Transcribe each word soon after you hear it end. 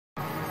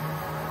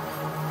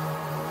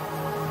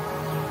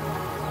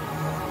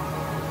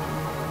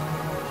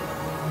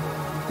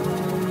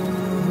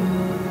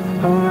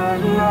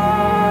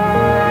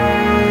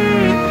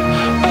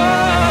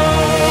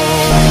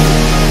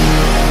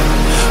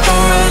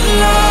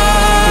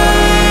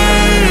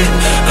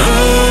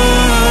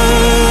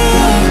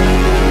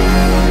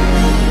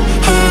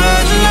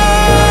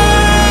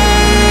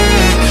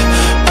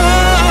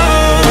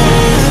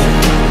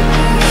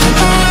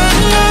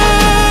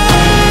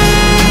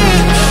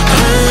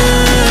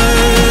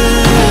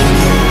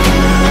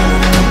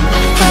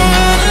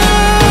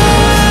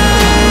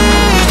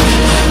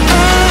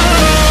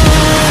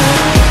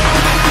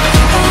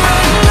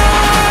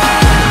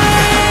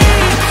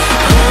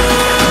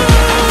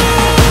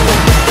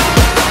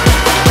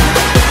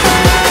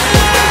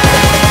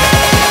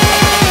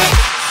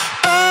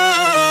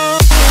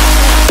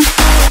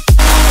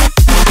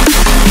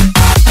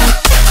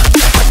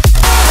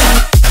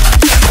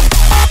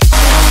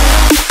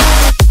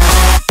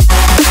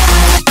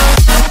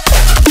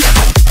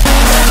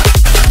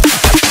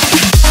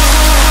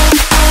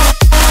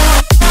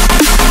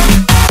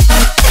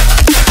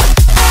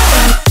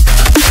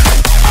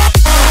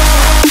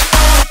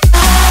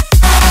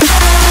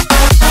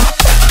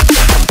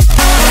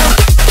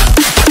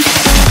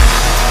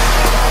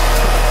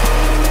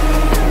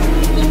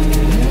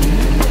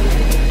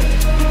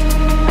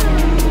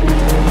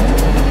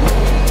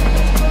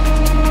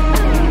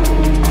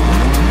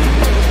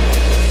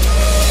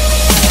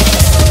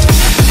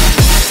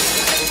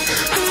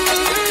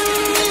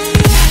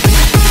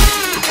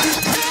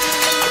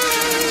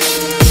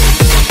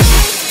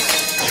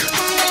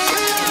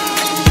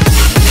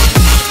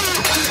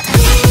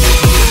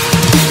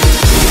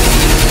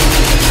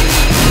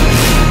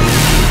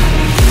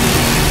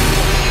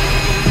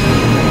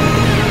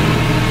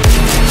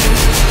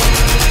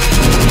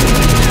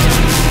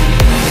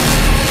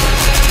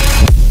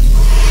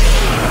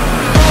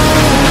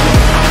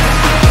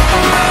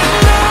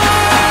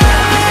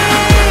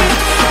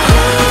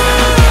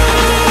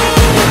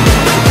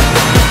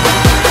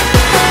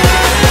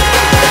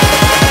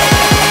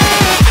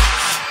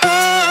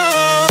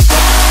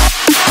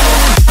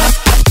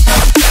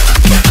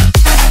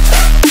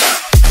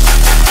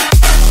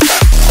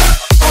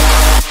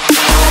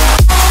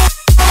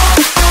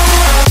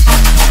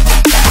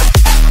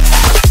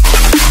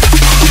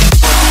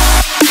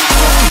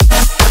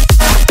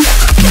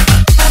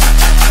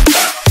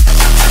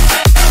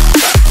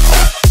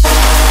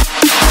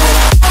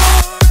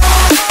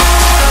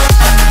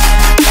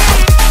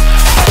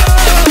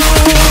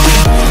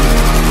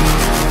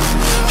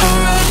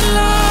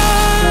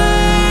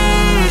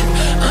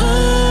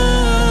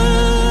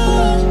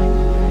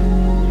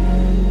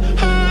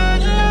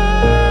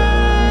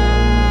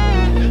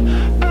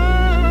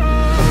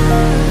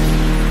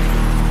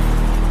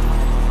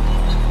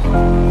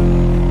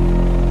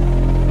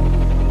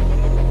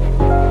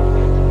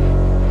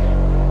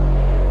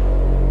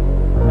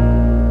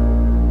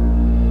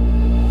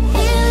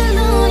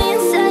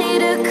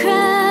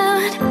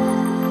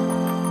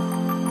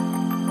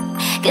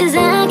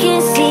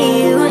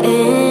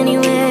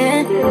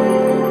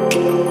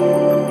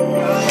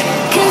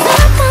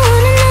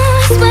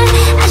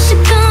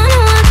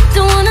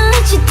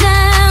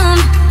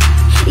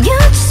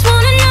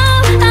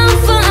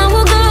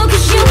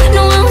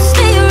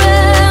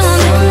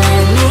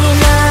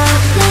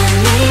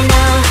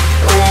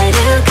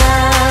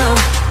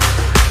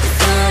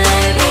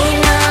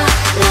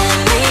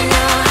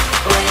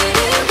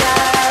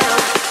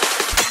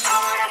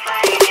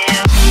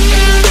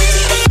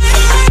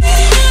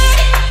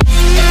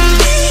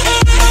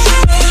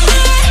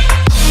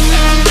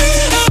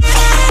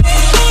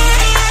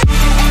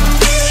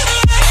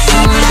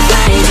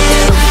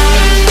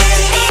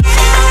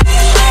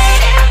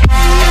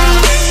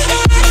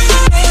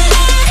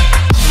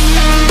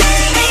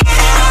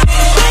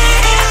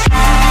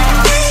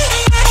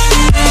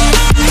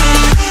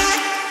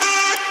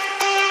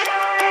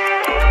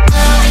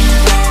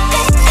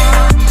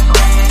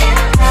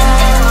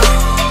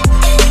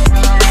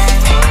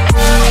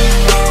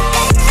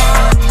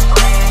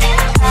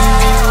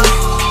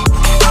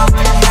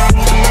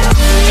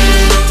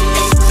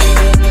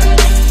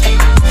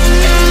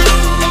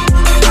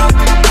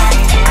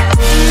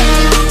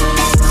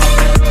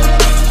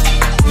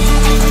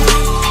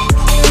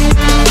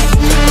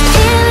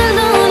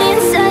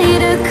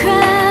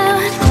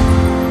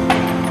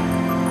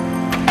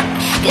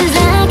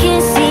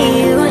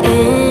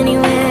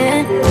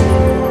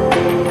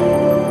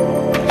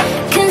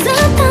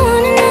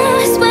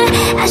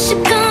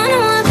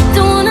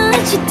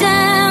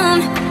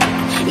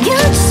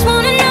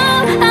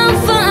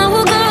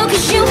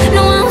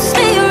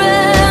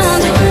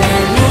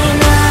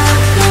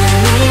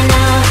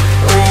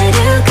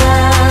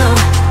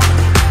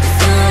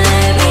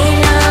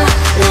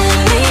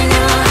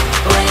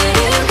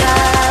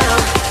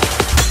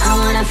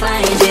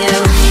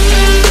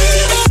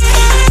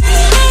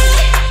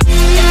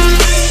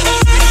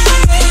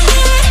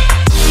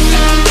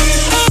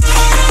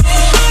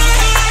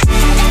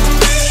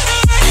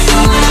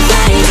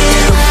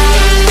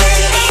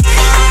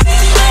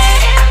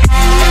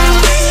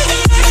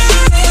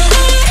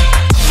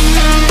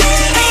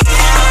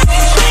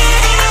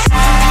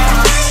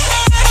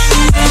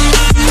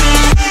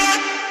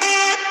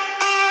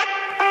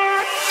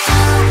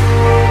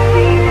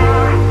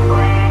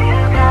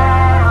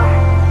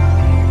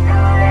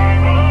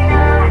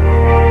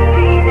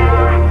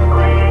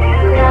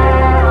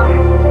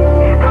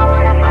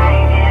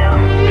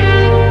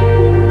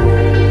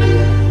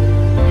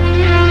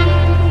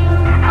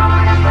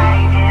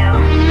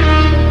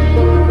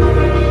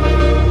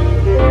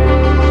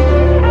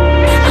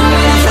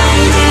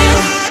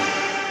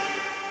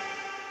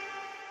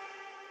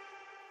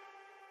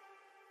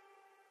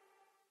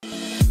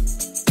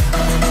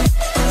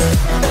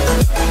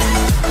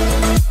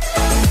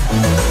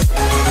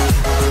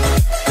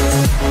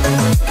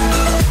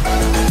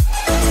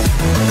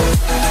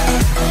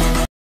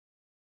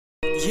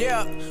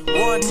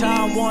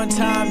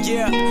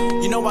Yeah,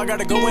 you know I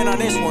gotta go in on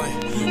this one.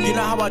 You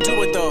know how I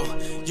do it though.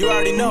 You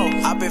already know.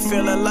 I've been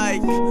feeling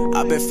like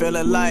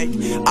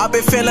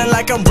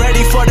I'm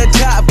ready for the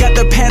top. Got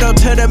the pedal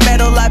to the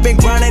metal. I've been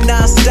grinding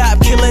non-stop,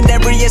 killing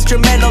every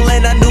instrumental,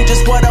 and I knew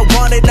just what I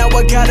wanted. Now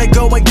I gotta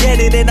go and get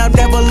it, and I'm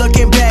never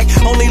looking back,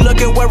 only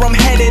looking where I'm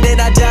headed.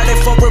 And I doubted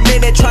for a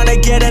minute, trying to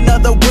get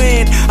another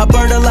win. I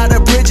burned a lot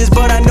of bridges,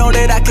 but I know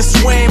that I can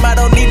swim. I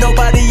don't need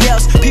nobody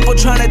else. People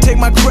trying to take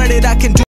my credit, I can do